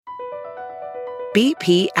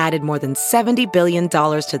BP added more than $70 billion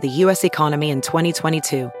to the U.S. economy in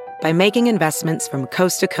 2022 by making investments from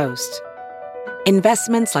coast to coast.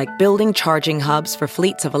 Investments like building charging hubs for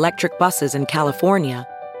fleets of electric buses in California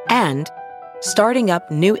and starting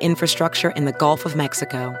up new infrastructure in the Gulf of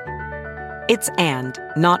Mexico. It's and,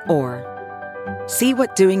 not or. See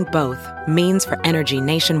what doing both means for energy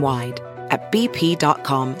nationwide at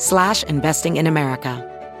bp.com/investing in America.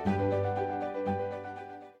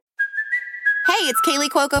 Hey, it's Kaylee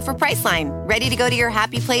Cuoco for Priceline. Ready to go to your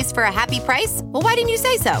happy place for a happy price? Well, why didn't you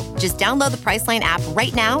say so? Just download the Priceline app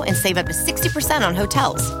right now and save up to 60% on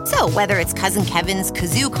hotels. So whether it's Cousin Kevin's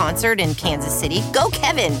Kazoo Concert in Kansas City, go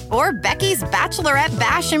Kevin, or Becky's Bachelorette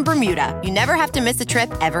Bash in Bermuda, you never have to miss a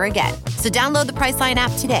trip ever again. So download the Priceline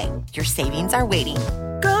app today. Your savings are waiting.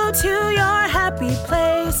 Go to your happy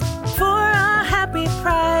place for a happy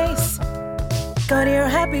price. Go to your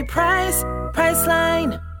happy price,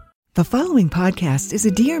 Priceline. The following podcast is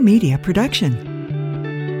a Dear Media production.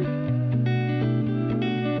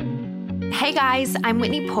 Hey guys, I'm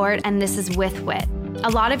Whitney Port, and this is With Wit. A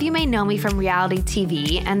lot of you may know me from reality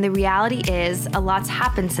TV, and the reality is a lot's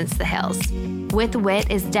happened since the hills. With Wit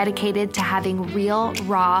is dedicated to having real,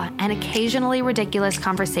 raw, and occasionally ridiculous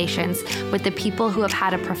conversations with the people who have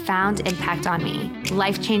had a profound impact on me.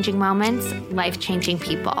 Life-changing moments, life-changing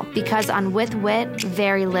people. Because on With Wit,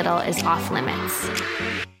 very little is off limits.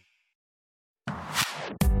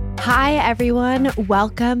 Hi, everyone.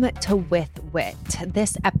 Welcome to With Wit.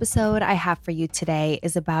 This episode I have for you today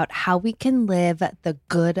is about how we can live the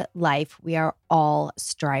good life we are all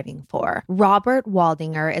striving for. Robert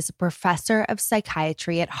Waldinger is a professor of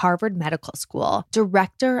psychiatry at Harvard Medical School,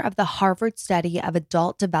 director of the Harvard Study of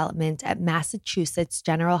Adult Development at Massachusetts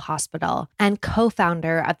General Hospital, and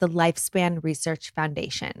co-founder of the Lifespan Research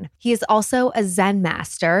Foundation. He is also a Zen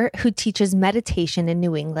master who teaches meditation in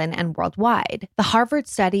New England and worldwide. The Harvard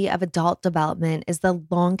Study of Adult Development is the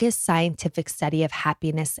longest scientific study of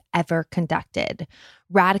happiness ever conducted.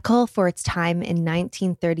 Radical for its time in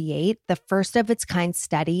 1938, the first of its kind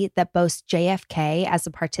study that boasts JFK as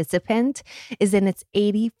a participant is in its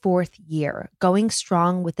 84th year, going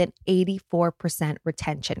strong with an 84%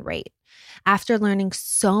 retention rate. After learning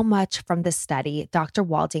so much from the study, Dr.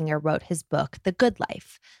 Waldinger wrote his book, The Good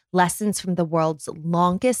Life: Lessons from the World's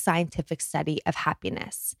Longest Scientific Study of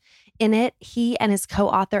Happiness. In it, he and his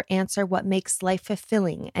co-author answer what makes life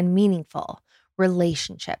fulfilling and meaningful: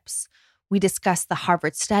 relationships. We discuss the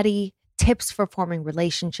Harvard study, tips for forming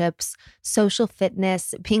relationships, social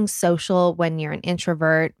fitness, being social when you're an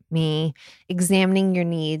introvert, me, examining your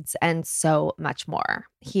needs, and so much more.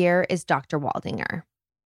 Here is Dr. Waldinger.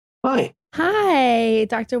 Hi. Hi,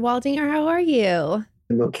 Dr. Waldinger. How are you?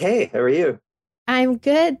 I'm okay. How are you? I'm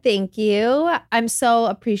good, thank you. I'm so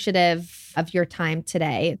appreciative of your time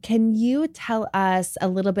today. Can you tell us a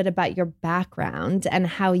little bit about your background and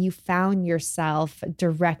how you found yourself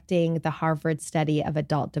directing the Harvard Study of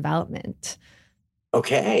Adult Development?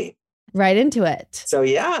 Okay. Right into it. So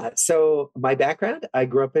my background, I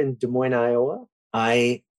grew up in Des Moines, Iowa.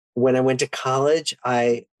 When I went to college,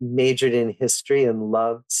 I majored in history and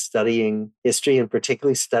loved studying history, and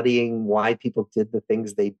particularly studying why people did the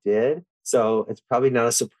things they did. So it's probably not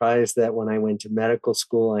a surprise that when I went to medical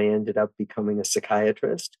school, I ended up becoming a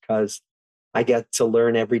psychiatrist, because I get to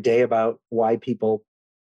learn every day about why people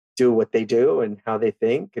do what they do and how they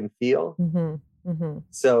think and feel. Mm-hmm. Mm-hmm.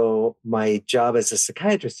 So my job as a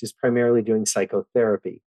psychiatrist is primarily doing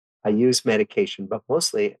psychotherapy. I use medication, but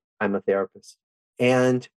mostly I'm a therapist.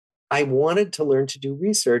 And I wanted to learn to do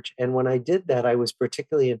research. And when I did that, I was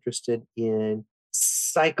particularly interested in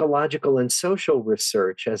psychological and social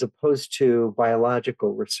research as opposed to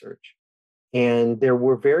biological research. And there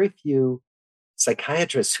were very few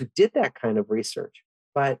psychiatrists who did that kind of research.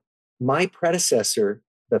 But my predecessor,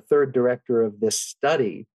 the third director of this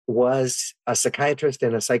study, was a psychiatrist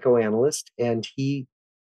and a psychoanalyst. And he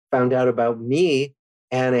found out about me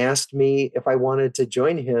and asked me if I wanted to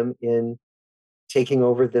join him in taking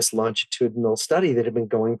over this longitudinal study that had been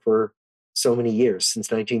going for so many years, since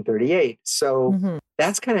 1938. So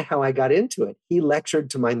that's kind of how I got into it. He lectured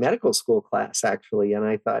to my medical school class, actually. And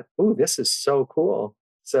I thought, oh, this is so cool.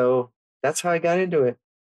 So that's how I got into it.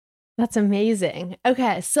 That's amazing.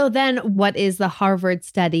 Okay. So then what is the Harvard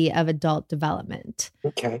Study of Adult Development?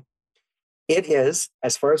 Okay. It is,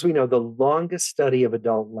 as far as we know, the longest study of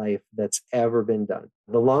adult life that's ever been done.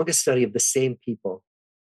 The longest study of the same people.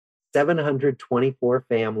 724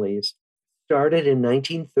 families, started in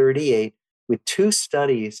 1938 with two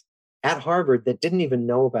studies at Harvard that didn't even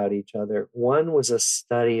know about each other. One was a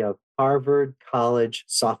study of Harvard College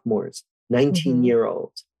sophomores,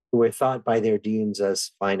 19-year-olds. who were thought by their deans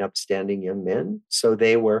as fine, upstanding young men. So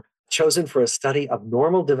they were chosen for a study of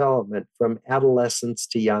normal development from adolescence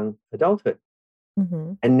to young adulthood.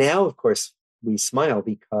 Mm-hmm. And now, of course, we smile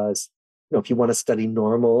because, if you want to study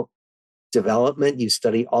normal development, you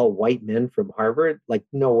study all white men from Harvard. Like,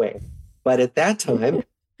 no way. But at that time,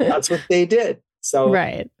 that's what they did. So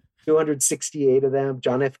Right. 268 of them.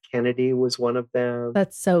 John F. Kennedy was one of them.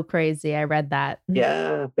 That's so crazy. I read that.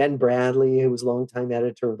 Yeah. Ben Bradley, who was longtime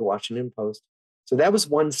editor of the Washington Post. So that was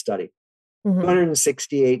one study.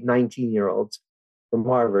 268 19-year-olds from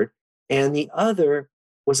Harvard. And the other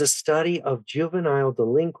was a study of juvenile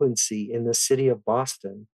delinquency in the city of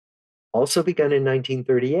Boston, also begun in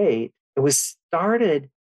 1938. It was started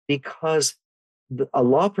because a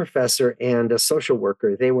law professor and a social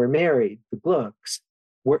worker, they were married, the Glucks,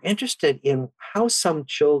 were interested in how some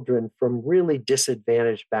children from really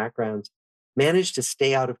disadvantaged backgrounds managed to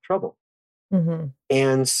stay out of trouble. Mm-hmm.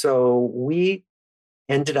 And so we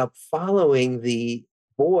ended up following the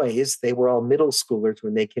boys, they were all middle schoolers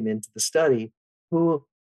when they came into the study, who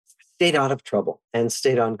stayed out of trouble and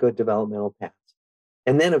stayed on good developmental paths.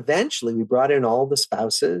 And then eventually we brought in all the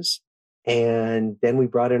spouses, and then we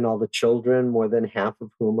brought in all the children, more than half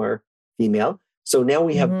of whom are female. So now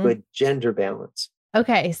we have good gender balance.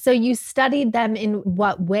 Okay. So you studied them in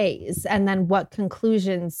what ways, and then what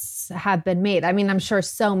conclusions have been made? I mean, I'm sure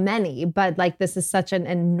so many, but like, this is such an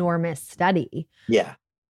enormous study. Yeah.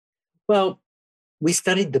 Well, we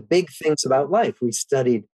studied the big things about life. We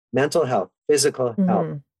studied mental health, physical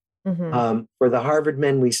health. For the Harvard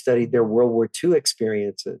men, we studied their World War II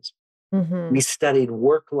experiences. We studied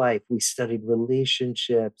work life. We studied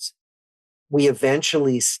relationships. We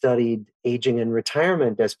eventually studied aging and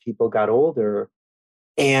retirement as people got older.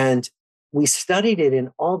 And we studied it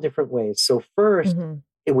in all different ways. So first,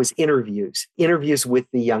 it was interviews with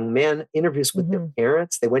the young men, interviews with their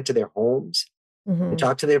parents. They went to their homes and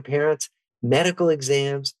talked to their parents, medical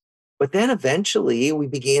exams. But then eventually we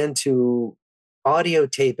began to audio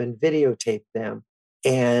tape and videotape them.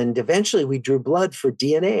 And eventually we drew blood for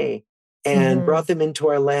DNA and brought them into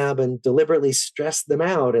our lab and deliberately stressed them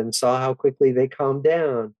out and saw how quickly they calmed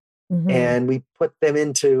down. And we put them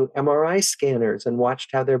into MRI scanners and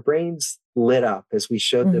watched how their brains lit up as we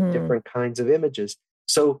showed them different kinds of images.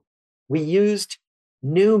 So we used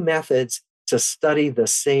new methods to study the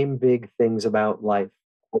same big things about life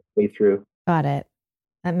all the way through. Got it.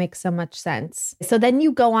 That makes so much sense. So then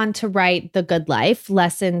you go on to write The Good Life,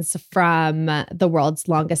 Lessons from the World's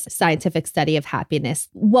Longest Scientific Study of Happiness.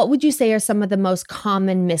 What would you say are some of the most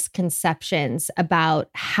common misconceptions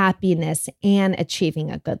about happiness and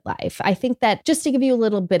achieving a good life? I think that just to give you a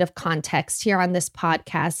little bit of context here on this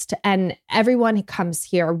podcast, and everyone who comes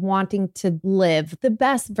here wanting to live the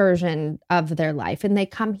best version of their life, and they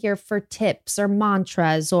come here for tips or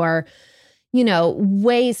mantras or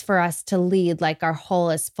ways for us to lead like our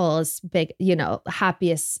wholest, fullest, big,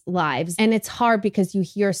 happiest lives. And it's hard because you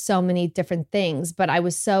hear so many different things, but I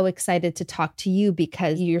was so excited to talk to you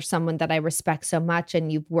because you're someone that I respect so much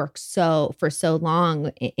and you've worked for so long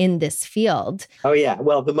in this field. Oh yeah.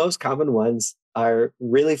 Well, the most common ones are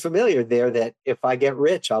really familiar there, that if I get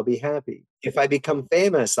rich, I'll be happy. If I become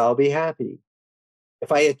famous, I'll be happy.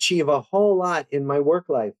 If I achieve a whole lot in my work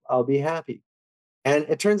life, I'll be happy. And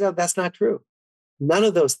it turns out that's not true. None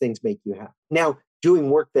of those things make you happy. Now,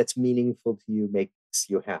 doing work that's meaningful to you makes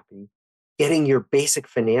you happy. Getting your basic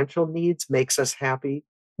financial needs makes us happy.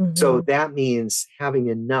 So that means having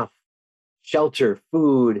enough shelter,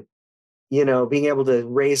 food, being able to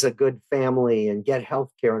raise a good family and get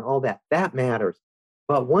healthcare and all that. That matters.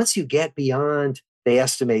 But once you get beyond, they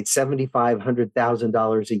estimate $7,500,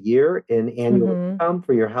 $100,000 a year in annual income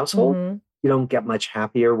for your household, you don't get much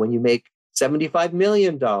happier when you make $75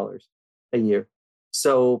 million a year.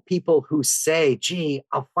 So people who say, gee,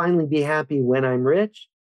 I'll finally be happy when I'm rich,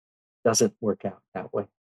 doesn't work out that way.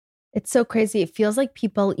 It's so crazy. It feels like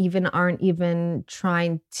people aren't even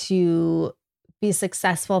trying to be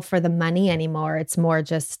successful for the money anymore. It's more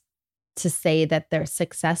just to say that they're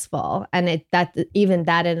successful. And even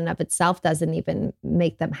that in and of itself doesn't even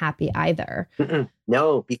make them happy either.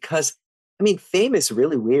 No, because fame is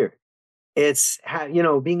really weird. It's,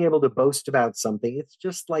 being able to boast about something. It's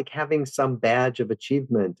just like having some badge of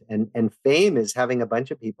achievement. And fame is having a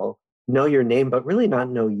bunch of people know your name, but really not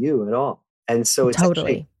know you at all. And so it's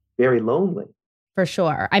actually very lonely. For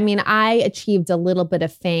sure. I achieved a little bit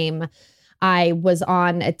of fame. I was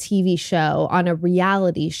on a TV show, on a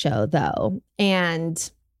reality show though. And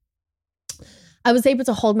I was able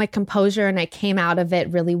to hold my composure and I came out of it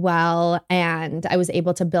really well. And I was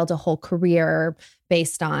able to build a whole career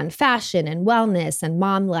based on fashion and wellness and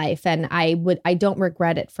mom life. And I don't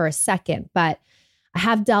regret it for a second, but I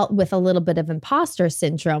have dealt with a little bit of imposter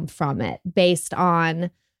syndrome from it based on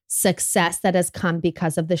success that has come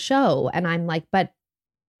because of the show. And I'm like, but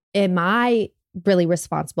am I really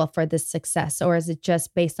responsible for this success? Or is it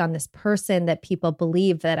just based on this person that people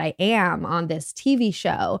believe that I am on this TV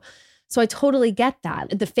show? So I totally get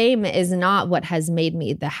that. The fame is not what has made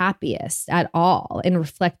me the happiest at all in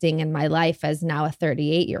reflecting in my life as now a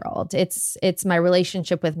 38-year-old. It's my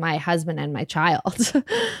relationship with my husband and my child.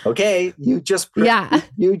 Okay, you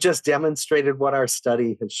just demonstrated what our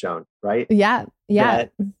study has shown, right? Yeah.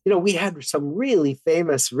 That, we had some really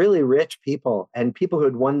famous, really rich people and people who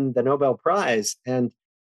had won the Nobel Prize, and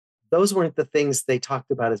those weren't the things they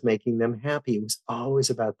talked about as making them happy. It was always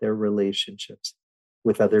about their relationships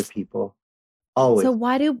with other people. Always. So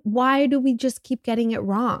why do we just keep getting it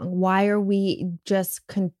wrong? Why are we just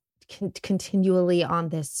continually on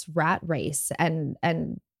this rat race and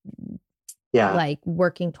like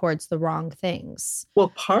working towards the wrong things?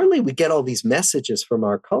 Well, partly we get all these messages from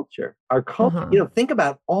our culture. Our culture, think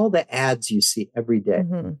about all the ads you see every day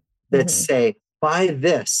that say, buy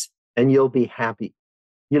this and you'll be happy.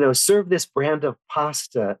 Serve this brand of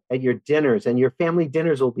pasta at your dinners and your family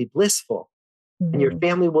dinners will be blissful. And your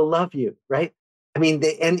family will love you, right? I mean,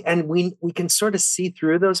 we can sort of see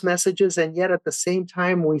through those messages, and yet at the same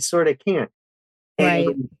time, we sort of can't. Right.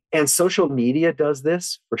 And social media does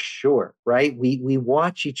this for sure, right? We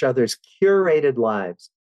watch each other's curated lives.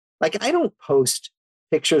 Like, I don't post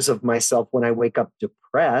pictures of myself when I wake up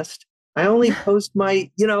depressed. I only post my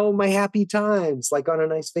happy times, like on a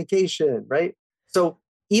nice vacation, right? So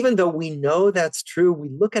even though we know that's true, we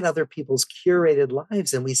look at other people's curated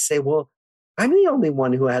lives and we say, well, I'm the only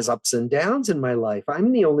one who has ups and downs in my life.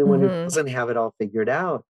 I'm the only one who doesn't have it all figured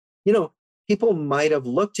out. People might have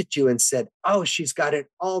looked at you and said, oh, she's got it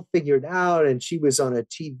all figured out. And she was on a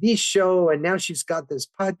TV show and now she's got this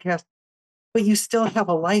podcast. But you still have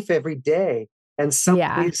a life every day. And some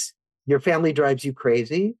days your family drives you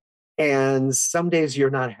crazy. And some days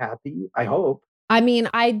you're not happy, I hope. I mean,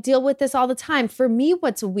 I deal with this all the time. For me,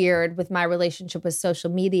 what's weird with my relationship with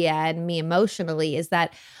social media and me emotionally is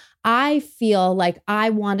that I feel like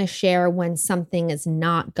I want to share when something is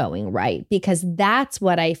not going right, because that's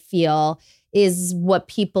what I feel is what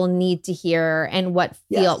people need to hear and what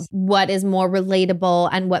is more relatable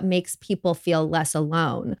and what makes people feel less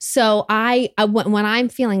alone. So when I'm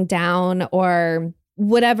feeling down or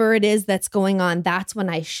whatever it is that's going on, that's when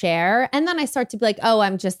I share. And then I start to be like, oh,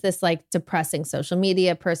 I'm just this like depressing social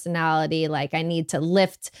media personality. Like I need to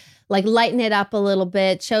lighten it up a little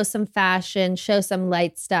bit, show some fashion, show some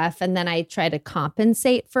light stuff. And then I try to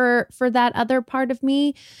compensate for that other part of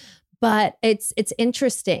me. But it's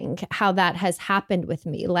interesting how that has happened with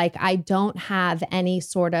me. Like I don't have any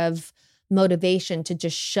sort of motivation to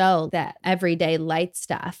just show that everyday light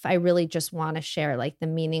stuff. I really just want to share like the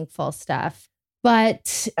meaningful stuff. And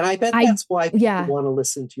I bet that's why people want to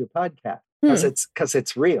listen to your podcast, because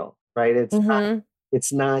it's real, right?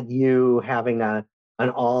 It's not you having an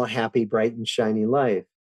all happy, bright and shiny life.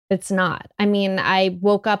 It's not. I mean, I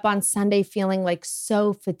woke up on Sunday feeling like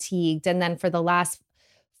so fatigued. And then for the last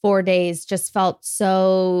 4 days, just felt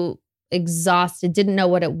so exhausted, didn't know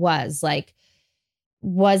what it was. Like,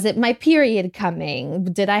 was it my period coming?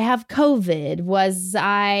 Did I have COVID?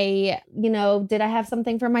 Did I have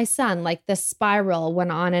something for my son? Like the spiral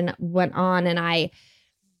went on. And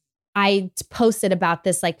I posted about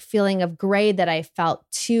this like feeling of gray that I felt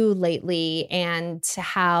too lately and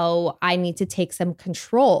how I need to take some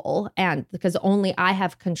control, and because only I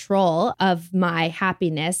have control of my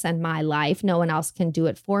happiness and my life. No one else can do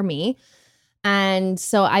it for me. And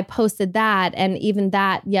so I posted that. And even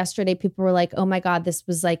that yesterday, people were like, oh my God, this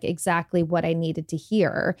was like exactly what I needed to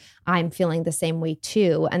hear. I'm feeling the same way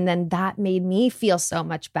too. And then that made me feel so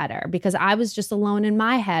much better because I was just alone in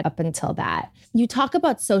my head up until that. You talk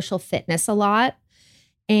about social fitness a lot,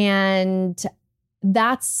 and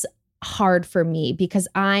that's hard for me because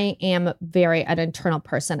I am an internal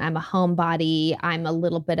person. I'm a homebody. I'm a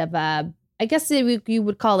little bit of I guess you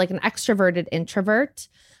would call like an extroverted introvert.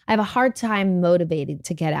 I have a hard time motivating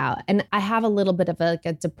to get out. And I have a little bit of a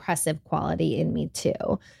depressive quality in me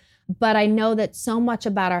too. But I know that so much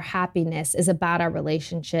about our happiness is about our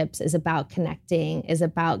relationships, is about connecting, is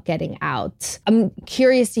about getting out. I'm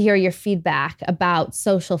curious to hear your feedback about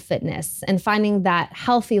social fitness and finding that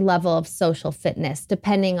healthy level of social fitness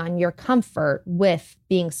depending on your comfort with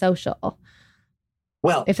being social.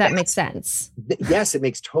 Well, if that makes sense. Yes, it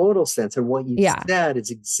makes total sense. And what you said is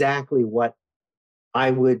exactly what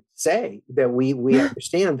I would say that we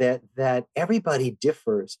understand that everybody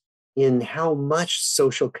differs in how much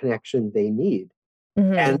social connection they need.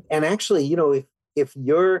 And actually, if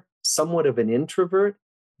you're somewhat of an introvert,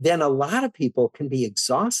 then a lot of people can be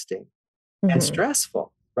exhausting and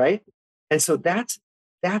stressful, right? And so that's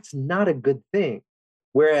not a good thing.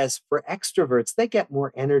 Whereas for extroverts, they get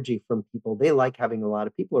more energy from people. They like having a lot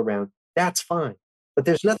of people around. That's fine. But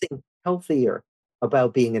there's nothing healthier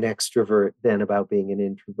about being an extrovert than about being an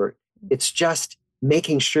introvert. It's just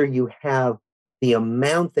making sure you have the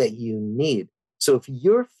amount that you need. So if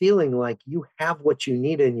you're feeling like you have what you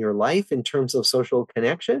need in your life in terms of social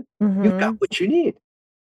connection, you've got what you need.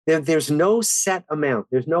 There's no set amount.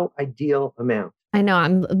 There's no ideal amount. I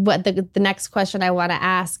know. What the next question I want to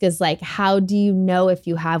ask is like, how do you know if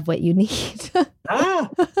you have what you need?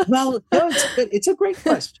 Well, no, it's a great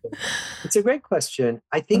question. It's a great question.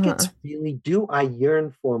 I think it's really, do I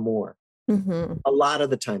yearn for more? A lot of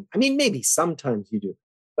the time. I mean, maybe sometimes you do,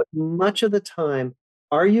 but much of the time,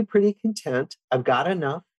 are you pretty content? I've got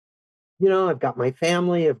enough. I've got my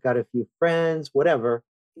family, I've got a few friends, whatever.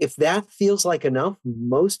 If that feels like enough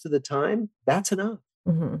most of the time, that's enough.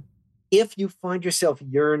 If you find yourself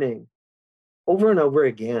yearning over and over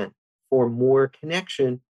again for more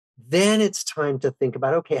connection, then it's time to think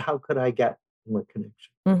about, okay, how could I get more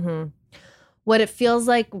connection? What it feels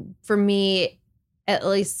like for me, at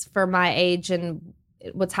least for my age and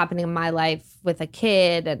what's happening in my life with a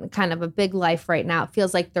kid and kind of a big life right now, it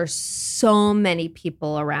feels like there's so many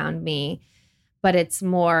people around me, but it's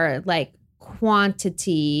more like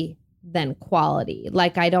quantity than quality.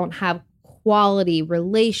 Like I don't have quality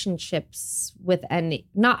relationships with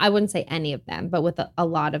I wouldn't say any of them, but with a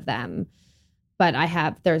lot of them. But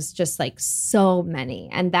there's just like so many,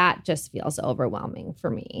 and that just feels overwhelming for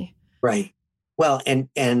me. Right. Well, and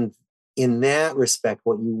in that respect,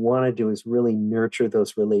 what you want to do is really nurture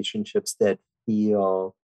those relationships that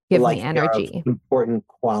feel give like me energy, of important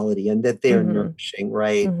quality, and that they're nourishing,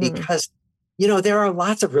 right? Because, there are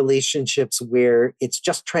lots of relationships where it's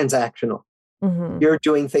just transactional. You're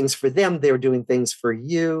doing things for them, they're doing things for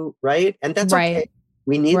you, right? And that's okay.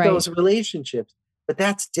 We need those relationships, but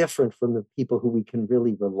that's different from the people who we can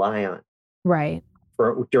really rely on. Right.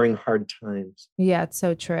 During hard times. Yeah, it's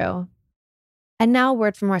so true. And now a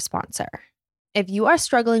word from our sponsor. If you are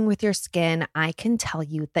struggling with your skin, I can tell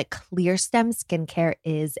you that ClearStem skincare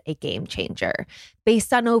is a game changer.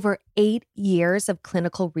 Based on over 8 years of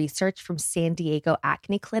clinical research from San Diego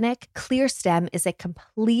Acne Clinic, ClearStem is a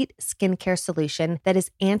complete skincare solution that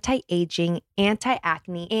is anti-aging,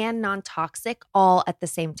 anti-acne, and non-toxic all at the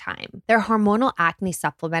same time. Their hormonal acne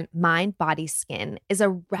supplement, Mind Body Skin, is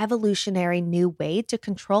a revolutionary new way to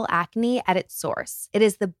control acne at its source. It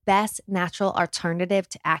is the best natural alternative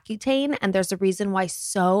to Accutane, and there's a reason why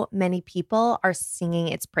so many people are singing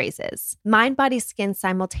its praises. Mind Body Skin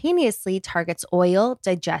simultaneously targets oil,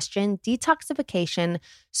 digestion, detoxification,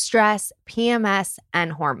 stress, PMS,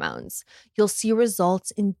 and hormones. You'll see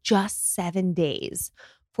results in just 7 days.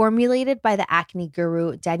 Formulated by the acne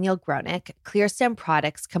guru Daniel Gronick, ClearStem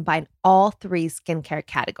products combine all 3 skincare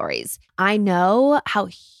categories. I know how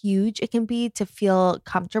huge it can be to feel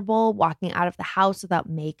comfortable walking out of the house without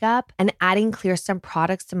makeup, and adding ClearStem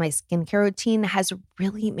products to my skincare routine has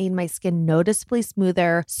really made my skin noticeably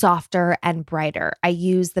smoother, softer, and brighter. I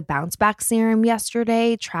used the Bounce Back Serum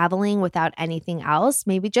yesterday, traveling without anything else,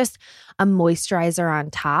 maybe just a moisturizer on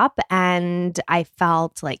top, and I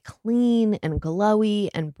felt like clean and glowy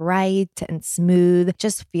and bright and smooth.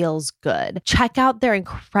 Just feels good. Check out their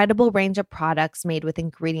incredible range of products made with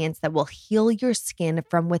ingredients that will heal your skin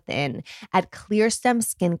from within at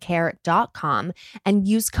clearstemskincare.com and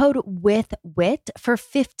use code WITHWIT for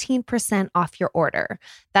 15% off your order.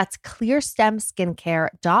 That's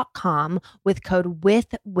clearstemskincare.com with code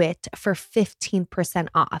WITHWIT for 15%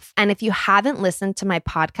 off. And if you haven't listened to my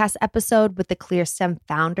podcast episode with the ClearStem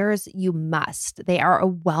founders, you must. They are a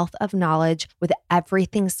wealth of knowledge with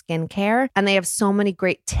everything skincare, and they have so many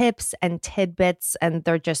great tips and tidbits, and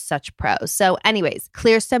they're just such pros. So anyways,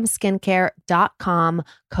 clearstemskincare.com,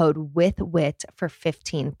 code WITHWIT for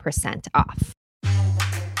 15% off.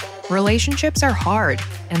 Relationships are hard,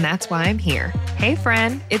 and that's why I'm here. Hey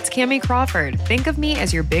friend, it's Cammie Crawford. Think of me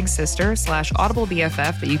as your big sister / Audible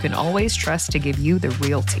BFF that you can always trust to give you the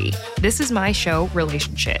real tea. This is my show,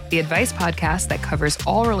 Relationship, the advice podcast that covers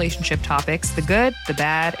all relationship topics, the good, the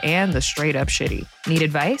bad, and the straight up shitty. Need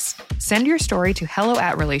advice? Send your story to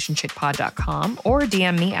hello@relationshippod.com or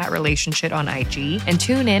DM me at relationship on IG, and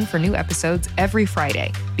tune in for new episodes every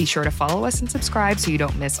Friday. Be sure to follow us and subscribe so you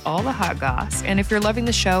don't miss all the hot goss. And if you're loving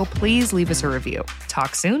the show, please leave us a review.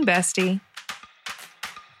 Talk soon, bestie.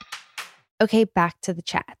 Okay, back to the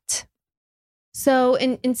chat. So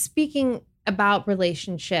in speaking about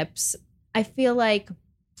relationships, I feel like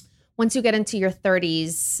once you get into your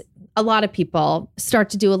 30s, a lot of people start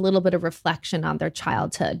to do a little bit of reflection on their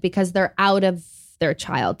childhood because they're out of their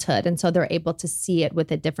childhood. And so they're able to see it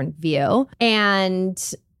with a different view.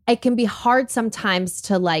 And it can be hard sometimes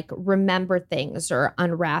to like remember things or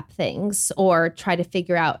unwrap things or try to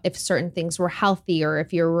figure out if certain things were healthy or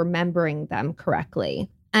if you're remembering them correctly.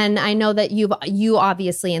 And I know that you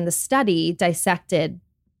obviously in the study dissected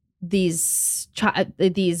these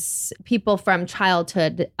people from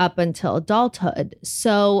childhood up until adulthood.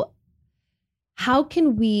 So how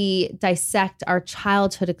can we dissect our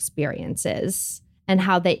childhood experiences and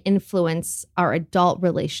how they influence our adult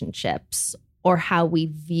relationships or how we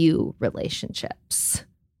view relationships?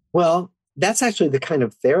 Well, that's actually the kind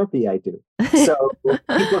of therapy I do. So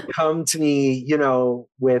people come to me,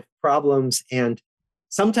 with problems, and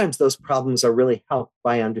sometimes those problems are really helped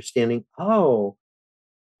by understanding, oh,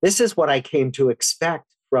 this is what I came to expect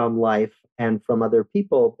from life and from other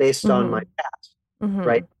people based on my past,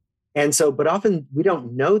 right? And so, but often we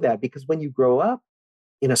don't know that because when you grow up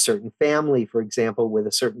in a certain family, for example, with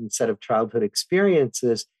a certain set of childhood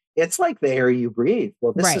experiences, it's like the air you breathe.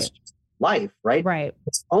 Well, this is just life, right? Right.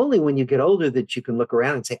 It's only when you get older that you can look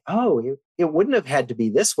around and say, oh, it wouldn't have had to be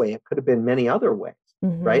this way. It could have been many other ways,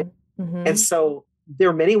 right? And so there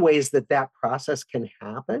are many ways that process can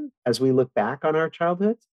happen as we look back on our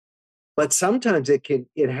childhoods. But sometimes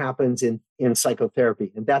it happens in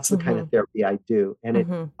psychotherapy. And that's the kind of therapy I do. And it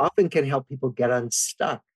often can help people get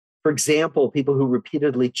unstuck. For example, people who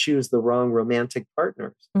repeatedly choose the wrong romantic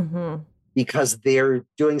partners because they're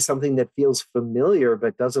doing something that feels familiar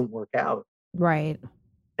but doesn't work out. Right.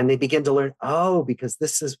 And they begin to learn, oh, because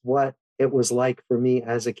this is what it was like for me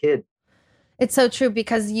as a kid. It's so true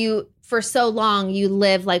because for so long, you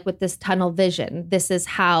live like with this tunnel vision. This is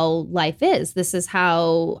how life is. This is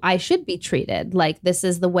how I should be treated. Like, this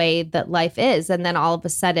is the way that life is. And then all of a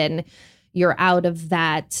sudden you're out of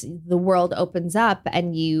that. The world opens up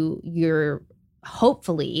and you're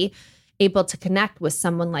hopefully able to connect with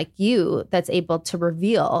someone like you that's able to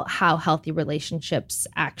reveal how healthy relationships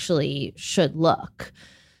actually should look.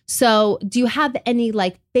 So do you have any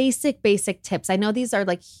like basic tips? I know these are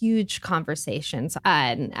like huge conversations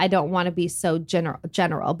and I don't want to be so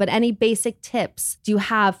general, but any basic tips do you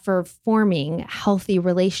have for forming healthy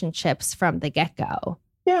relationships from the get-go?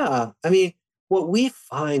 Yeah. I mean, what we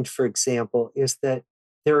find, for example, is that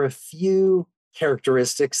there are a few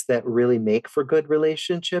characteristics that really make for good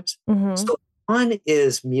relationships. So one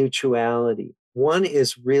is mutuality. One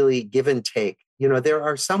is really give and take. There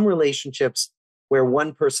are some relationships where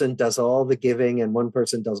one person does all the giving and one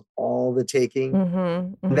person does all the taking.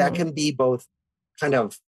 That can be both kind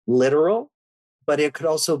of literal, but it could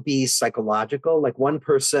also be psychological. Like one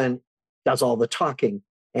person does all the talking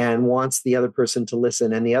and wants the other person to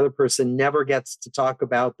listen, and the other person never gets to talk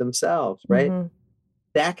about themselves, right?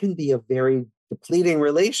 That can be a very depleting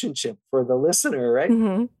relationship for the listener,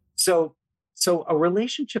 right? So a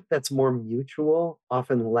relationship that's more mutual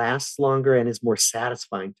often lasts longer and is more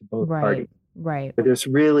satisfying to both parties. Right. Where there's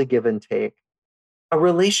really give and take. A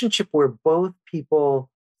relationship where both people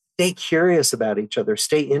stay curious about each other,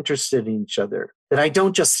 stay interested in each other. That I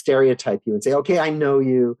don't just stereotype you and say, okay, I know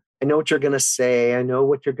you. I know what you're going to say. I know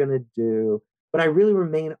what you're going to do. But I really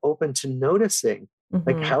remain open to noticing,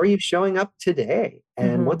 like, how are you showing up today?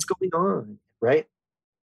 And what's going on, right?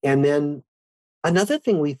 And then another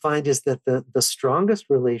thing we find is that the strongest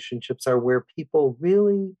relationships are where people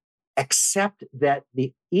really accept that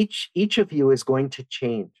each of you is going to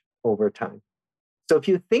change over time. So if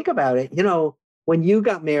you think about it, when you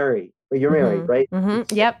got married, or you're married, right?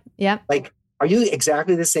 Yep. Like, are you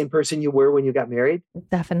exactly the same person you were when you got married?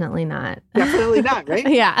 Definitely not. Definitely not, right?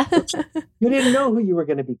 Yeah. You didn't know who you were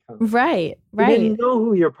going to become. Right. You didn't know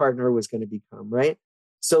who your partner was going to become, right?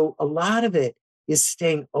 So a lot of it is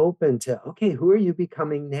staying open to, okay, who are you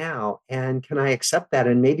becoming now? And can I accept that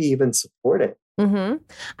and maybe even support it?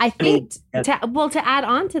 I think to add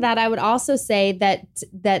on to that, I would also say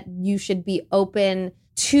that you should be open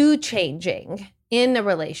to changing in a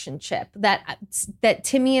relationship. That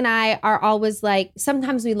Timmy and I are always like,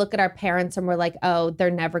 sometimes we look at our parents and we're like, oh,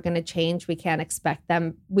 they're never going to change. We can't expect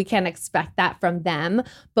that from them.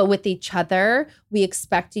 But with each other, we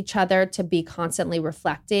expect each other to be constantly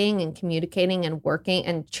reflecting and communicating and working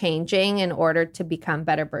and changing in order to become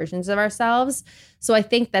better versions of ourselves. So I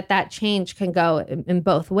think that change can go in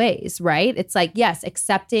both ways, right? It's like, yes,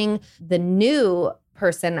 accepting the new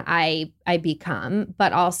person I become,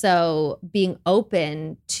 but also being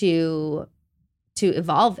open to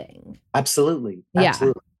evolving. Absolutely. Yeah.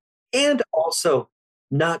 And also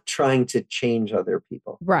not trying to change other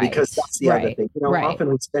people. Right. Because that's the other thing. Right. Often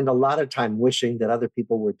we spend a lot of time wishing that other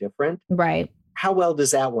people were different. Right. How well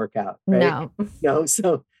does that work out? Right? No.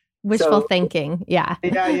 So Wishful thinking. Yeah.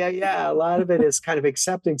 Yeah. A lot of it is kind of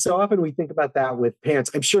accepting. So often we think about that with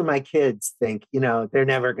parents. I'm sure my kids think, they're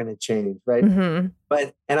never going to change, right? And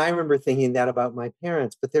I remember thinking that about my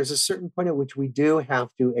parents, but there's a certain point at which we do have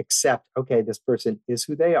to accept, okay, this person is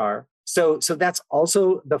who they are. So that's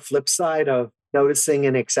also the flip side of noticing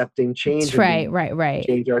and accepting change. Right.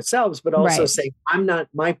 Change ourselves, but also say,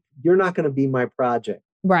 you're not going to be my project.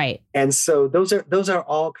 Right. And so those are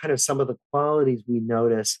all kind of some of the qualities we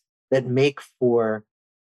notice that make for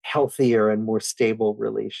healthier and more stable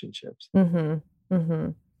relationships.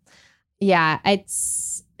 Yeah,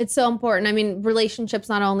 it's so important. I mean, relationships,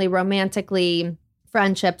 not only romantically,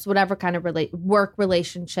 friendships, whatever kind of work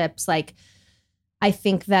relationships, like I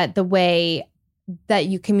think that the way that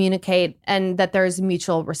you communicate and that there's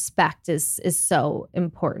mutual respect is so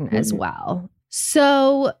important as well.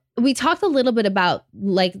 So we talked a little bit about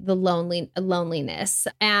like the loneliness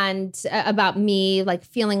and about me like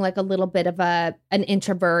feeling like a little bit of an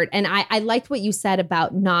introvert. And I liked what you said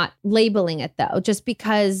about not labeling it though, just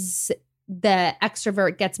because the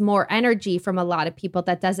extrovert gets more energy from a lot of people.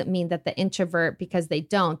 That doesn't mean that the introvert, because they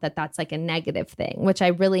don't, that's like a negative thing, which I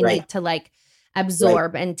really need to like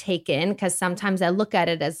absorb and take in, because sometimes I look at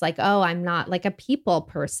it as like, oh, I'm not like a people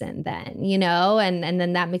person then, and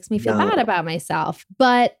then that makes me feel bad about myself.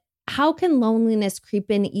 But how can loneliness creep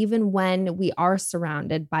in even when we are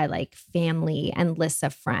surrounded by like family and lists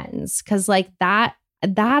of friends? Because like that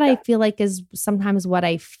I feel like is sometimes what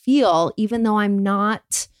I feel, even though I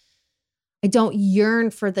don't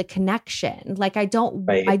yearn for the connection. Like I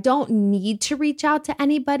don't need to reach out to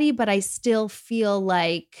anybody, but I still feel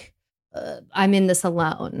like I'm in this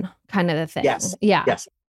alone kind of a thing. Yes. Yeah. Yes.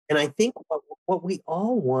 And I think what we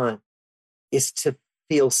all want is to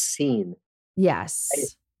feel seen. Yes. Right?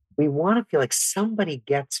 We want to feel like somebody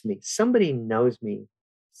gets me, somebody knows me,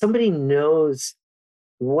 somebody knows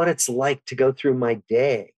what it's like to go through my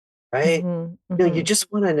day, right? You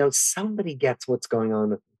just want to know somebody gets what's going on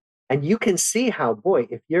with me. And you can see how, boy,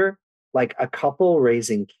 if you're like a couple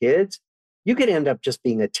raising kids, you could end up just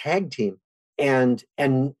being a tag team and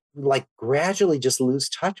like gradually just lose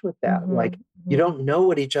touch with that. Like you don't know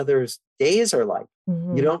what each other's days are like.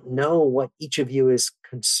 You don't know what each of you is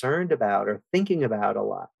concerned about or thinking about a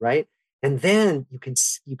lot, right? And then you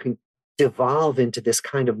can devolve into this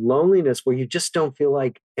kind of loneliness where you just don't feel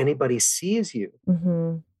like anybody sees you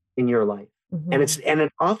in your life. And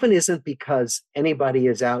it often isn't because anybody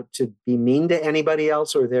is out to be mean to anybody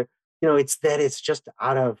else or it's just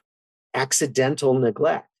out of accidental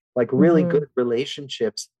neglect. Like really good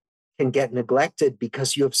relationships can get neglected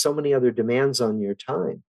because you have so many other demands on your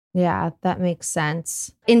time. Yeah, that makes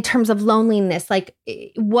sense. In terms of loneliness, like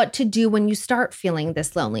what to do when you start feeling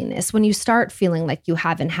this loneliness, when you start feeling like you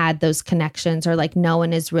haven't had those connections or like no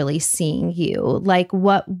one is really seeing you, like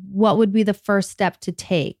what would be the first step to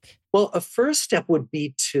take? Well, a first step would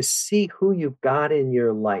be to see who you've got in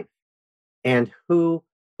your life and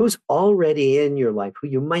who's already in your life, who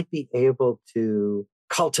you might be able to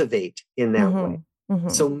cultivate in that way.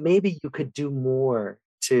 So maybe you could do more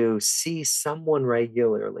to see someone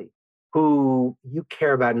regularly who you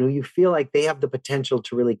care about and who you feel like they have the potential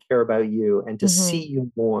to really care about you and to see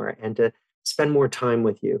you more and to spend more time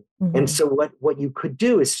with you. And so what you could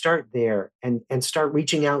do is start there and start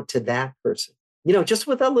reaching out to that person, just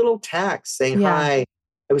with a little text saying, hi,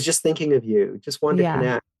 I was just thinking of you, just wanted to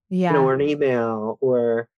connect, or an email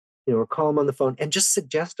or call them on the phone and just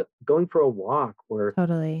suggest going for a walk or,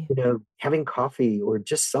 having coffee or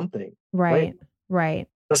just something. Right.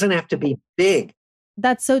 Doesn't have to be big.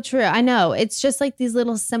 That's so true. I know. It's just like these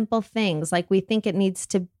little simple things. Like we think it needs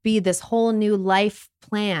to be this whole new life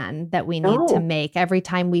plan that we need to make every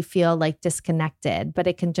time we feel like disconnected, but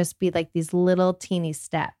it can just be like these little teeny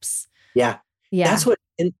steps. Yeah. That's what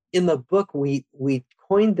in the book, we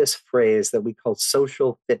coined this phrase that we call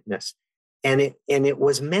social fitness. And it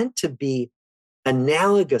was meant to be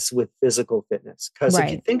analogous with physical fitness. Because if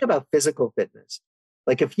you think about physical fitness,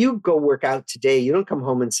 like if you go work out today, you don't come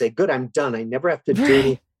home and say, good, I'm done. I never have to do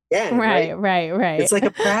anything again. Right. It's like a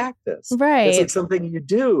practice. It's like something you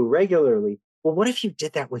do regularly. Well, what if you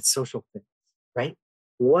did that with social fitness, right?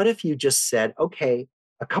 What if you just said, okay,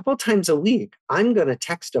 a couple times a week, I'm going to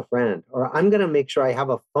text a friend or I'm going to make sure I have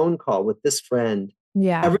a phone call with this friend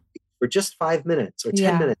every week for just 5 minutes or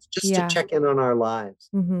 10 minutes just to check in on our lives.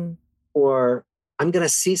 Or I'm going to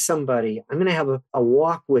see somebody, I'm going to have a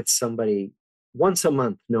walk with somebody once a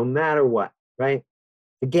month, no matter what, right?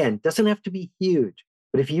 Again, doesn't have to be huge,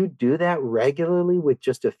 But if you do that regularly with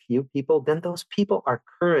just a few people, then those people are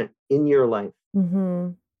current in your life.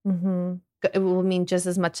 It will mean just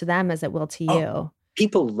as much to them as it will to you.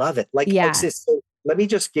 People love it. Like, Yes. so let me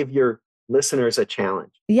just give your listeners a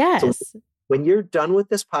challenge. Yes. So when you're done with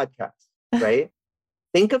this podcast, right?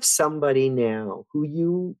 Think of somebody now who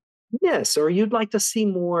you miss or you'd like to see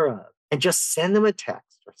more of, and just send them a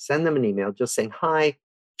text or send them an email just saying, hi,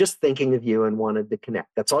 just thinking of you and wanted to connect.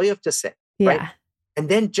 That's all you have to say. Yeah. Right? And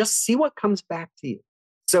then just see what comes back to you.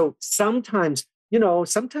 So sometimes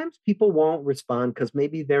people won't respond because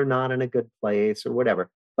maybe they're not in a good place or whatever.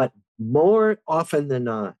 But more often than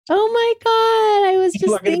not, oh my God, I was people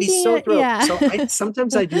just are going to be so thinking, thrilled. yeah. So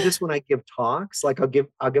sometimes I do this when I give talks. Like I'll give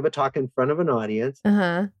a talk in front of an audience,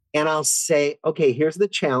 and I'll say, okay, here's the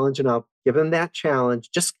challenge, and I'll give them that challenge.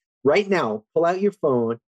 Just right now, pull out your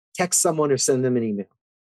phone, text someone, or send them an email.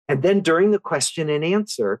 And then during the question and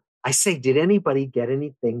answer, I say, did anybody get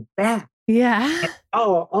anything back? Yeah. And,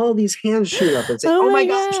 all these hands shoot up and say, oh my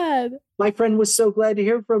gosh, my friend was so glad to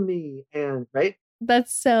hear from me. And right.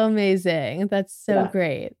 That's so amazing. That's so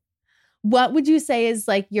great. What would you say is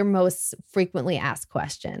like your most frequently asked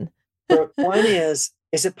question? One is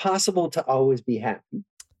it possible to always be happy?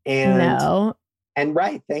 And no. And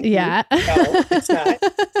right, thank you. Yeah. No, it's not.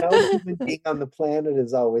 No human being on the planet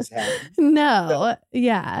is always happy. No. So,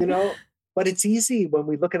 yeah. But it's easy when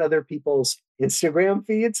we look at other people's Instagram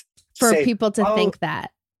feeds. For people to think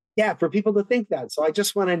that. Yeah, for people to think that. So I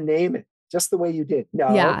just want to name it just the way you did. No,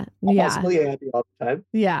 I'm possibly happy all the time.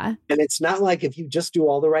 Yeah. And it's not like if you just do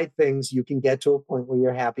all the right things, you can get to a point where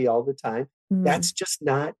you're happy all the time. That's just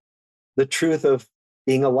not the truth of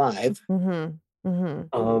being alive.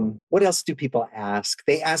 What else do people ask?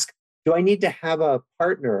 They ask, do I need to have a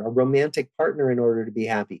romantic partner in order to be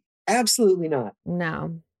happy? Absolutely not.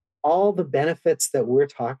 No. All the benefits that we're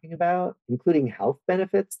talking about, including health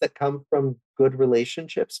benefits that come from good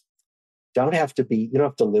relationships, you don't have to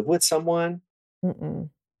live with someone. You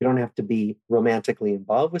don't have to be romantically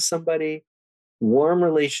involved with somebody. Warm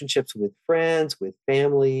relationships with friends, with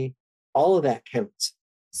family, all of that counts.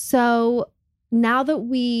 So now that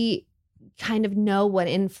we kind of know what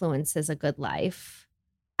influences a good life,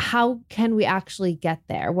 how can we actually get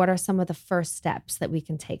there? What are some of the first steps that we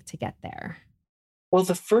can take to get there? Well,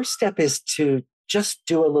 the first step is to just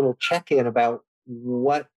do a little check-in about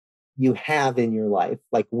what you have in your life.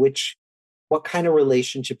 Like what kind of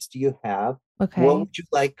relationships do you have? Okay. What would you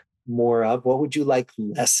like more of? What would you like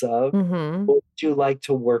less of? What would you like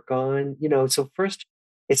to work on? So first,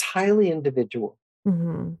 it's highly individual,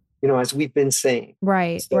 as we've been saying.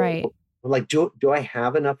 Right, right. Like, do I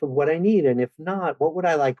have enough of what I need? And if not, what would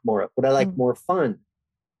I like more of? Would I like more fun?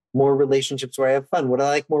 More relationships where I have fun? Would I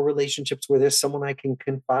like more relationships where there's someone I can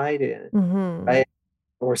confide in, right?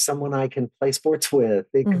 Or someone I can play sports with?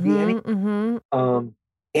 It could be anything.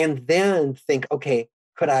 And then think, okay,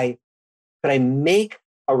 could I make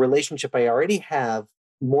a relationship I already have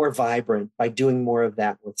more vibrant by doing more of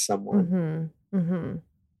that with someone?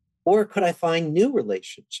 Or could I find new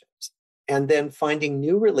relationships? And then finding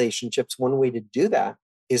new relationships, one way to do that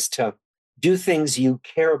is to do things you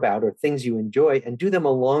care about or things you enjoy and do them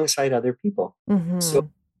alongside other people. So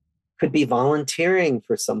could be volunteering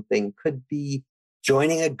for something, could be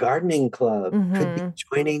joining a gardening club, could be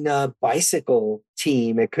joining a bicycle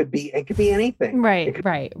team. It could be anything.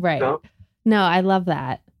 Right. No, I love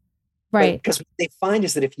that. Right. Because what they find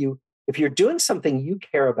is that if you're doing something you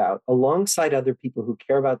care about alongside other people who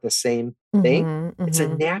care about the same thing, it's a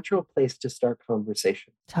natural place to start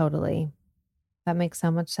conversation. Totally. That makes so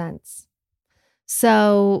much sense.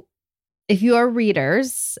 So if your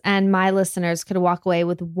readers and my listeners could walk away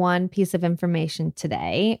with one piece of information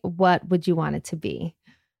today, what would you want it to be?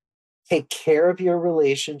 Take care of your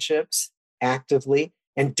relationships actively,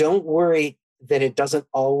 and don't worry that it doesn't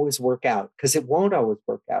always work out, because it won't always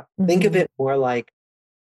work out. Think of it more like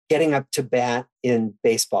getting up to bat in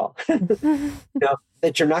baseball.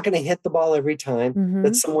 That you're not going to hit the ball every time,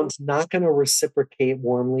 that someone's not going to reciprocate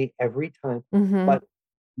warmly every time. But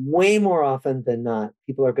way more often than not,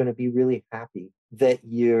 people are going to be really happy that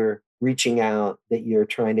you're reaching out, that you're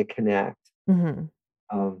trying to connect. I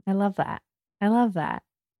love that.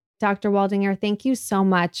 Dr. Waldinger, thank you so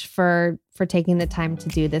much for taking the time to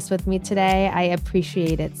do this with me today. I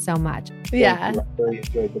appreciate it so much. I really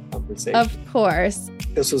enjoyed the conversation. Of course.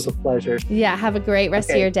 This was a pleasure. Yeah, have a great rest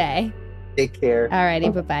of your day. Take care. All righty,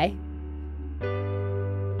 bye-bye.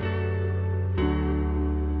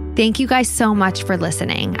 Thank you guys so much for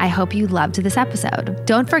listening. I hope you loved this episode.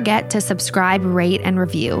 Don't forget to subscribe, rate, and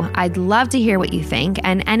review. I'd love to hear what you think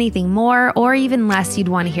and anything more or even less you'd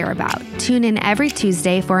want to hear about. Tune in every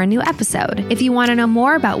Tuesday for a new episode. If you want to know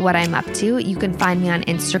more about what I'm up to, you can find me on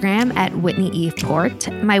Instagram at Whitney Eve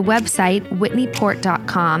Port, my website,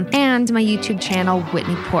 whitneyport.com, and my YouTube channel,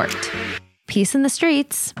 Whitney Port. Peace in the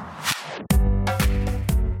streets.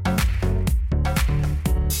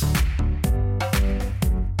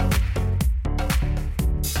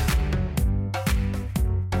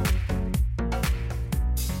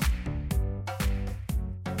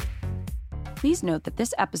 Please note that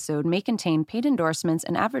this episode may contain paid endorsements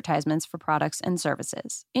and advertisements for products and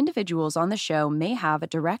services. Individuals on the show may have a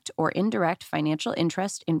direct or indirect financial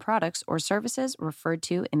interest in products or services referred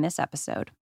to in this episode.